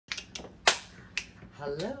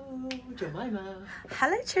Hello, Jemima.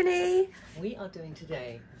 Hello, Trinny. We are doing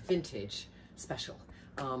today vintage special.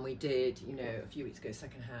 We did, a few weeks ago,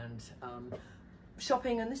 secondhand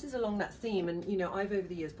shopping, and this is along that theme. And I've over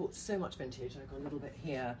the years bought so much vintage. I've got a little bit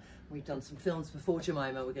here. We've done some films before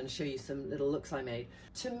Jemima. We're going to show you some little looks I made.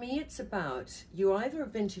 To me, it's about you're either a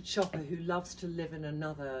vintage shopper who loves to live in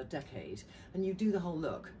another decade, and you do the whole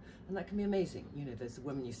look, and that can be amazing. There's the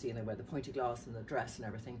women you see, and they wear the pointed glass and the dress and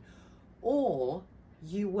everything, or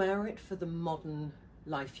you wear it for the modern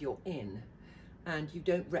life you're in, and you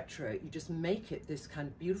don't retro it, you just make it this kind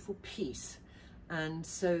of beautiful piece. And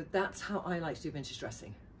so that's how I like to do vintage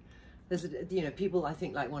dressing. There's people I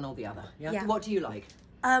think like one or the other. Yeah. What do you like?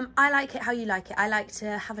 I like it how you like it. I like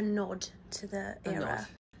to have a nod to the era.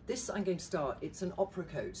 This I'm going to start, it's an opera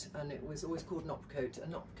coat, and it was always called an opera coat,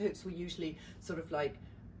 and opera coats were usually sort of like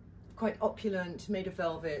quite opulent, made of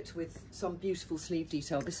velvet with some beautiful sleeve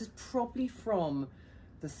detail. This is probably from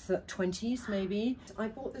the 20s maybe. I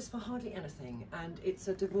bought this for hardly anything, and it's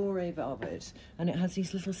a Devore velvet, and it has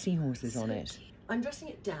these little seahorses on it. Cute. I'm dressing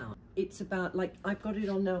it down. It's about, like, I've got it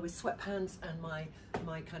on now with sweatpants and my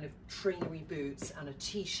kind of trainery boots and a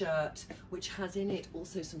t-shirt, which has in it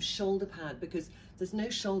also some shoulder pad, because there's no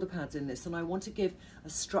shoulder pads in this, and I want to give a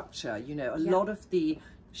structure. A lot of the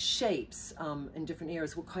shapes in different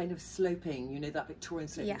eras were kind of sloping, that Victorian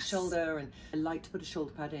sloping shoulder, and I like to put a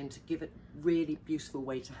shoulder pad in to give it really beautiful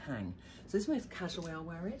way to hang. So this is the most casual way I'll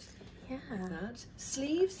wear it. Like that.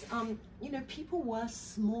 Sleeves, people wear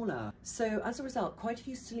smaller, so as a result quite a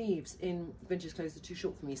few sleeves in vintage clothes are too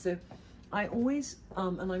short for me. So I always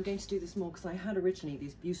and I'm going to do this more because I had originally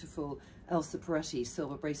these beautiful Elsa Peretti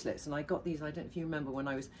silver bracelets, and I got these, I don't know if you remember, when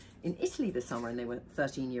I was in Italy this summer, and they were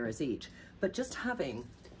 13 euros each. But just having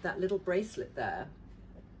that little bracelet there,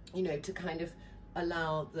 to kind of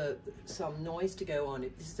allow some noise to go on.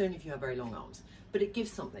 This is only if you have very long arms, but it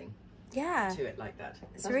gives something to it like that.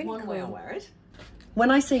 It's That's really one cool. way I'll wear it.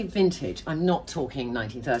 When I say vintage, I'm not talking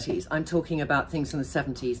 1930s. I'm talking about things from the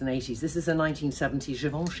 70s and 80s. This is a 1970s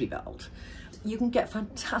Givenchy belt. You can get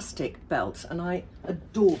fantastic belts, and I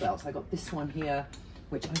adore belts. I got this one here,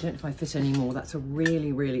 which I don't know if I fit anymore. That's a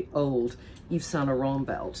really, really old Yves Saint Laurent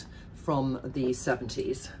belt from the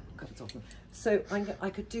 70s. So I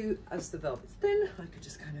could do, as the velvet's thin, I could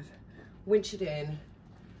just kind of winch it in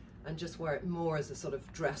and just wear it more as a sort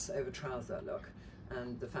of dress over trouser look.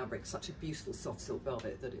 And the fabric's such a beautiful soft silk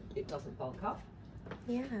velvet that it doesn't bulk up.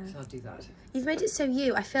 Yeah. So I'll do that. You've made it so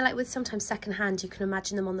you. I feel like with sometimes secondhand, you can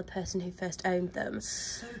imagine them on the person who first owned them.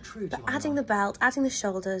 So true. But adding the belt, adding the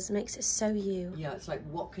shoulders makes it so you. Yeah, it's like,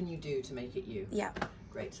 what can you do to make it you? Yeah.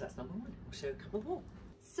 Great, so that's number one. We'll show a couple more.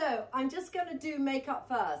 So I'm just going to do makeup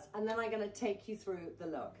first, and then I'm going to take you through the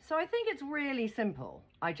look. So I think it's really simple.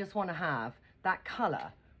 I just want to have that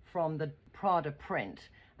colour from the Prada print,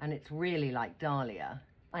 and it's really like Dahlia.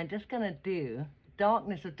 I'm just going to do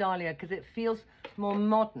darkness of Dahlia because it feels more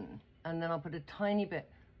modern, and then I'll put a tiny bit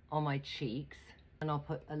on my cheeks, and I'll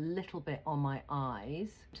put a little bit on my eyes,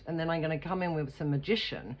 and then I'm going to come in with some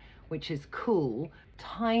Magician, which is cool,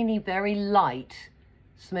 tiny, very light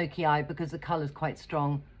smoky eye because the colour's quite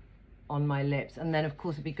strong on my lips, and then of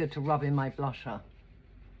course it'd be good to rub in my blusher.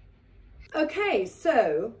 Okay,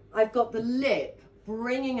 so I've got the lip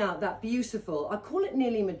bringing out that beautiful, I call it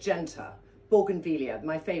nearly magenta, Bougainvillea,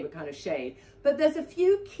 my favourite kind of shade. But there's a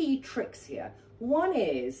few key tricks here. One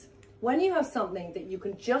is, when you have something that you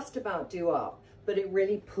can just about do up, but it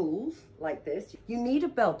really pulls like this, you need a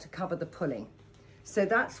belt to cover the pulling. So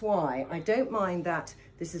that's why I don't mind that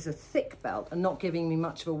this is a thick belt and not giving me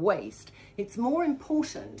much of a waist. It's more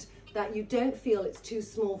important that you don't feel it's too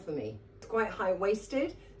small for me. It's quite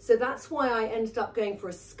high-waisted, so that's why I ended up going for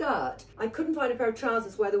a skirt. I couldn't find a pair of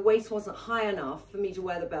trousers where the waist wasn't high enough for me to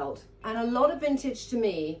wear the belt. And a lot of vintage to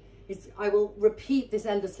me is, I will repeat this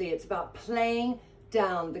endlessly, it's about playing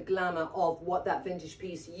down the glamour of what that vintage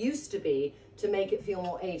piece used to be to make it feel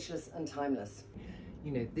more ageless and timeless.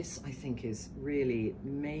 This I think is really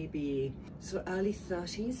maybe sort of early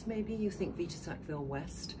 30s, maybe. You think Vita Sackville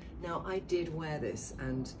West. Now I did wear this,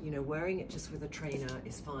 and wearing it just with a trainer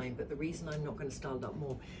is fine, but the reason I'm not going to style it up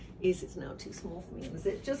more is it's now too small for me, and the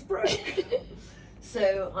zip just broke.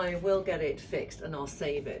 So I will get it fixed, and I'll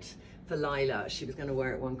save it for Lila. She was going to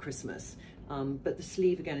wear it one Christmas. But the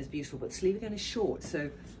sleeve again is beautiful, but the sleeve again is short. So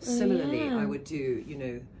similarly, I would do,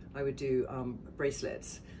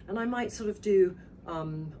 bracelets, and I might sort of do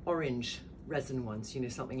orange resin ones,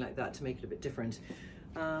 something like that to make it a bit different.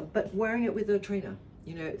 But wearing it with a trainer,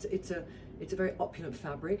 it's a very opulent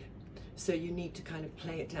fabric, so you need to kind of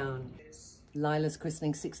play it down. Lila's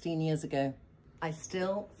christening 16 years ago. I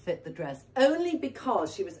still fit the dress, only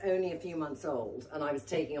because she was only a few months old and I was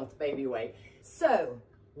taking off the baby weight. So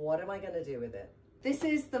what am I going to do with it? This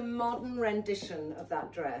is the modern rendition of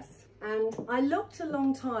that dress. And I looked a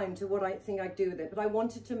long time to what I think I'd do with it, but I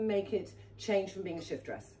wanted to make it change from being a shift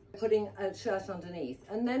dress, putting a shirt underneath,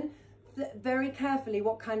 and then very carefully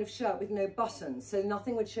what kind of shirt with no buttons, so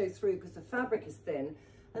nothing would show through because the fabric is thin.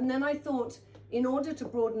 And then I thought, in order to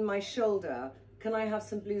broaden my shoulder, can I have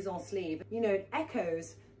some blouson sleeve? You know, it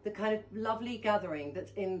echoes the kind of lovely gathering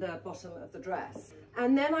that's in the bottom of the dress.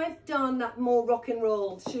 And then I've done that more rock and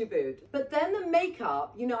roll shoe boot. But then the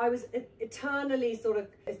makeup, you know, I was eternally sort of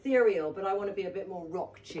ethereal, but I want to be a bit more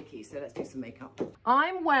rock chicky, so let's do some makeup.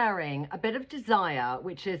 I'm wearing a bit of Desire,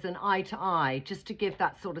 which is an eye to eye, just to give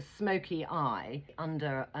that sort of smoky eye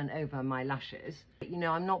under and over my lashes. You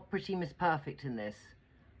know, I'm not pretty Miss Perfect in this.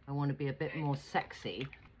 I want to be a bit more sexy.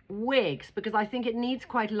 Wigs, because I think it needs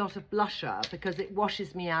quite a lot of blusher because it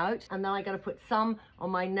washes me out, and then I got to put some on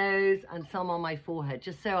my nose and some on my forehead,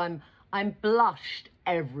 just so I'm blushed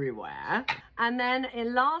everywhere. And then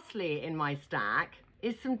lastly in my stack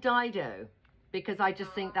is some Dido, because I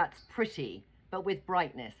just think that's pretty, but with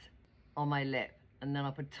brightness on my lip. And then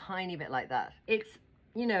I'll put a tiny bit like that. It's,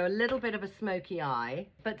 you know, a little bit of a smoky eye,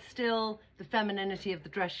 but still the femininity of the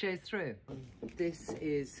dress shows through. This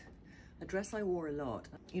is a dress I wore a lot.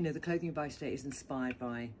 You know, the clothing you buy today is inspired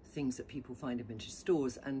by things that people find in vintage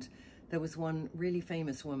stores, and there was one really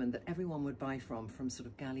famous woman that everyone would buy from sort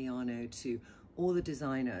of Galliano to all the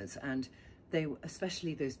designers, and they,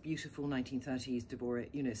 especially those beautiful 1930s Deborah,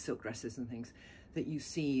 you know, silk dresses and things that you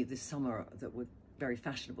see this summer that were very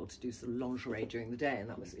fashionable to do sort of lingerie during the day,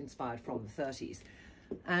 and that was inspired from the 30s.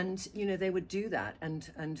 And, you know, they would do that,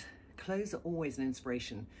 and clothes are always an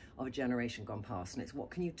inspiration of a generation gone past, and it's what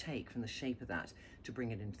can you take from the shape of that to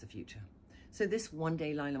bring it into the future. So this one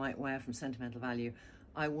day Lila might wear from sentimental value,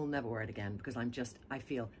 I will never wear it again because I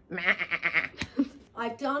feel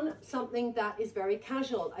I've done something that is very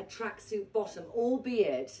casual, a tracksuit bottom,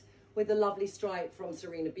 albeit with a lovely stripe from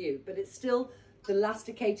Serena Butte, but it's still the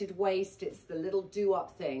elasticated waist, it's the little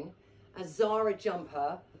do-up thing, a Zara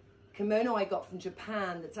jumper, kimono I got from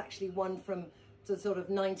Japan that's actually one from the sort of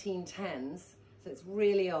 1910s, so it's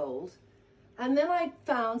really old. And then I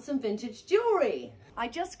found some vintage jewellery. I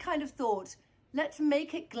just kind of thought, let's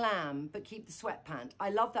make it glam, but keep the sweatpant. I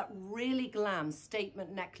love that really glam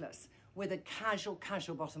statement necklace with a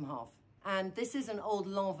casual bottom half. And this is an old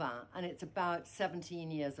Lanvin, and it's about 17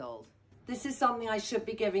 years old. This is something I should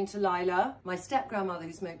be giving to Lila, my step-grandmother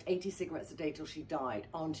who smoked 80 cigarettes a day till she died,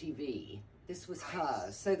 Auntie V. This was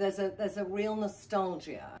hers. So there's a real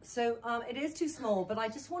nostalgia. So it is too small, but I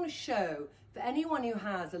just want to show for anyone who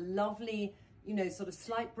has a lovely, you know, sort of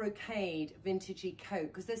slight brocade vintagey coat,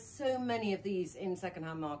 because there's so many of these in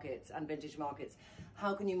secondhand markets and vintage markets.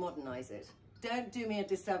 How can you modernize it? Don't do me a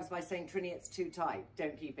disservice by saying, Trinny, it's too tight.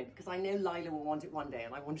 Don't keep it, because I know Lila will want it one day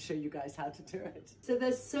and I want to show you guys how to do it. So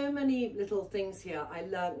there's so many little things here I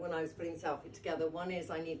learned when I was putting this outfit together. One is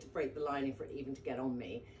I need to break the lining for it even to get on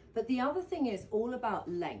me. But the other thing is all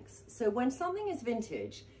about lengths. So when something is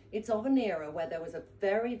vintage, it's of an era where there was a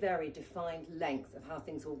very, very defined length of how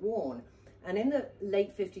things were worn. And in the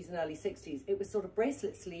late 50s and early 60s, it was sort of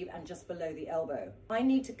bracelet sleeve and just below the elbow. I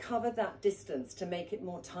need to cover that distance to make it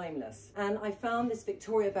more timeless. And I found this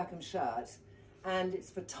Victoria Beckham shirt, and it's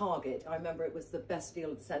for Target. I remember it was the best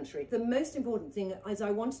deal of the century. The most important thing is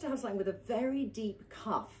I wanted to have something with a very deep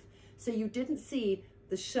cuff, so you didn't see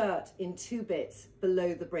the shirt in two bits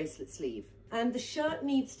below the bracelet sleeve. And the shirt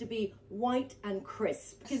needs to be white and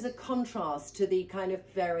crisp. It is a contrast to the kind of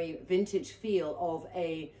very vintage feel of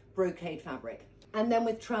a brocade fabric. And then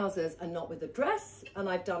with trousers and not with a dress. And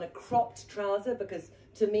I've done a cropped trouser because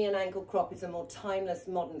to me an ankle crop is a more timeless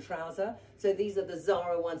modern trouser. So these are the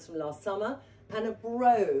Zara ones from last summer. And a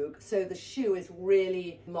brogue, so the shoe is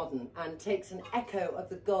really modern and takes an echo of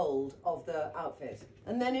the gold of the outfit.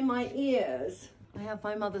 And then in my ears, I have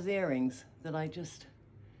my mother's earrings that I just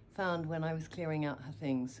found when I was clearing out her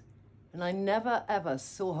things. And I never ever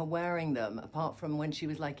saw her wearing them apart from when she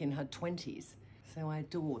was like in her 20s. So I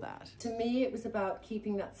adore that. To me, it was about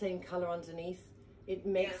keeping that same color underneath. It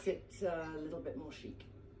makes it a little bit more chic.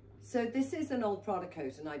 So this is an old Prada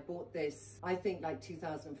coat, and I bought this, I think like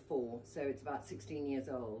 2004. So it's about 16 years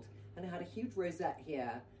old. And it had a huge rosette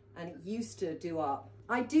here, and it used to do up.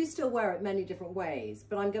 I do still wear it many different ways,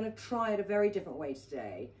 but I'm gonna try it a very different way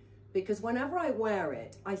today, because whenever I wear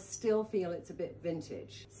it, I still feel it's a bit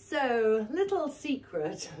vintage. So, little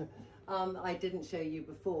secret, I didn't show you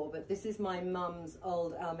before, but this is my mum's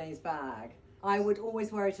old Hermes bag. I would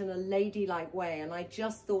always wear it in a ladylike way, and I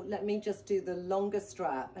just thought, let me just do the longer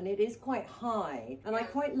strap, and it is quite high, and I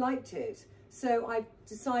quite liked it. So I've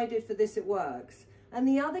decided for this it works. And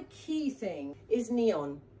the other key thing is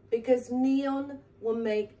neon, because neon will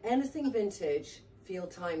make anything vintage feel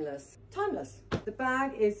timeless. Timeless. The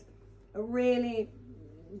bag is a really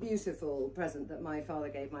beautiful present that my father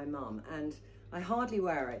gave my mum, and I hardly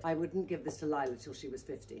wear it. I wouldn't give this to Lila till she was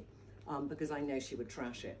 50, because I know she would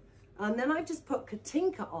trash it. And then I've just put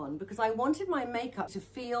Katinka on because I wanted my makeup to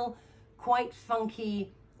feel quite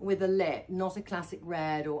funky with a lip, not a classic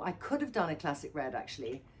red, or I could have done a classic red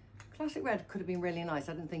actually. Classic red could have been really nice,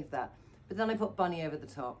 I didn't think of that. But then I put bunny over the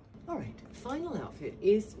top. All right, final outfit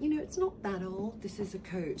is, you know, it's not that old. This is a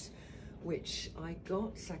coat which I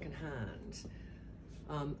got secondhand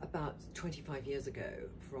about 25 years ago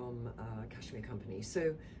from a cashmere company.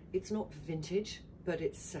 So it's not vintage, but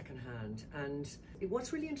it's secondhand. And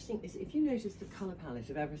what's really interesting is if you notice the color palette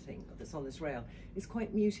of everything that's on this rail is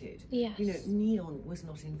quite muted. Yes. You know, neon was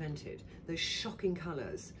not invented. Those shocking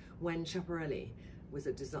colors when Schiaparelli was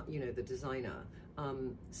the designer,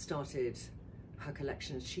 started her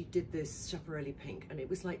collection. She did this Schiaparelli pink, and it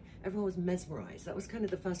was like everyone was mesmerized. That was kind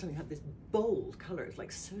of the first time you had this bold color. It's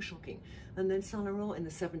like so shocking. And then Saint Laurent in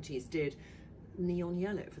the 70s did neon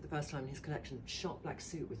yellow for the first time in his collection. Sharp black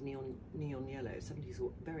suit with neon yellow. 70s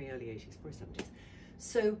or very early 80s, probably 70s.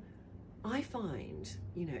 So I find,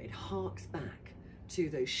 you know, it harks back to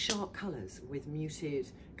those sharp colors with muted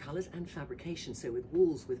colors and fabrication. So with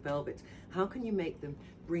wools, with velvets, how can you make them,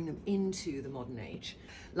 bring them into the modern age?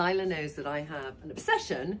 Lila knows that I have an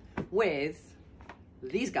obsession with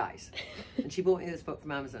these guys. And she bought me this book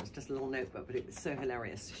from Amazon. It's just a little notebook, but it was so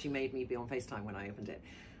hilarious. She made me be on FaceTime when I opened it.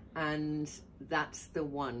 And that's the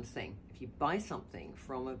one thing. If you buy something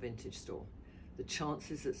from a vintage store, the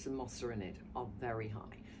chances that some moths are in it are very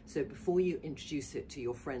high. So before you introduce it to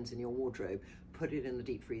your friends in your wardrobe, put it in the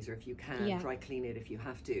deep freezer if you can, dry clean it if you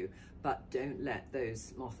have to, but don't let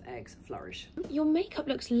those moth eggs flourish. Your makeup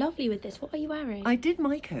looks lovely with this. What are you wearing? I did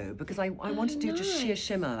Myco because I wanted to do just sheer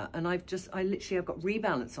shimmer, and I've got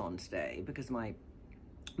Rebalance on today because my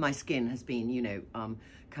skin has been, you know,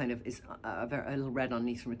 kind of is a little red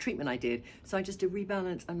underneath from a treatment I did. So I just did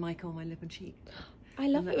Rebalance and Myco on my lip and cheek. I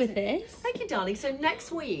love it with this. Thank you, darling. So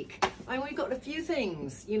next week, we've got a few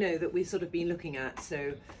things, you know, that we've sort of been looking at.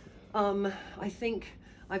 So I think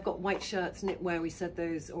I've got white shirts, knitwear, we said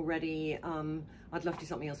those already. I'd love to do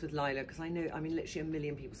something else with Lila because I know, I mean, literally 1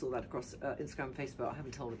 million people saw that across Instagram and Facebook. I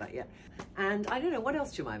haven't told her that yet. And I don't know, what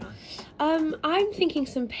else, Jemima? I'm thinking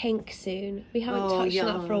some pink soon. We haven't touched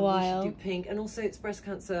on that for a while. We should do pink. And also it's breast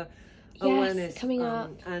cancer awareness coming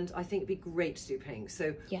up. And I think it'd be great to do pink.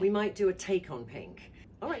 So we might do a take on pink.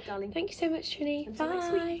 All right, darling. Thank you so much, Trinny. Until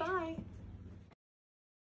next week. Bye.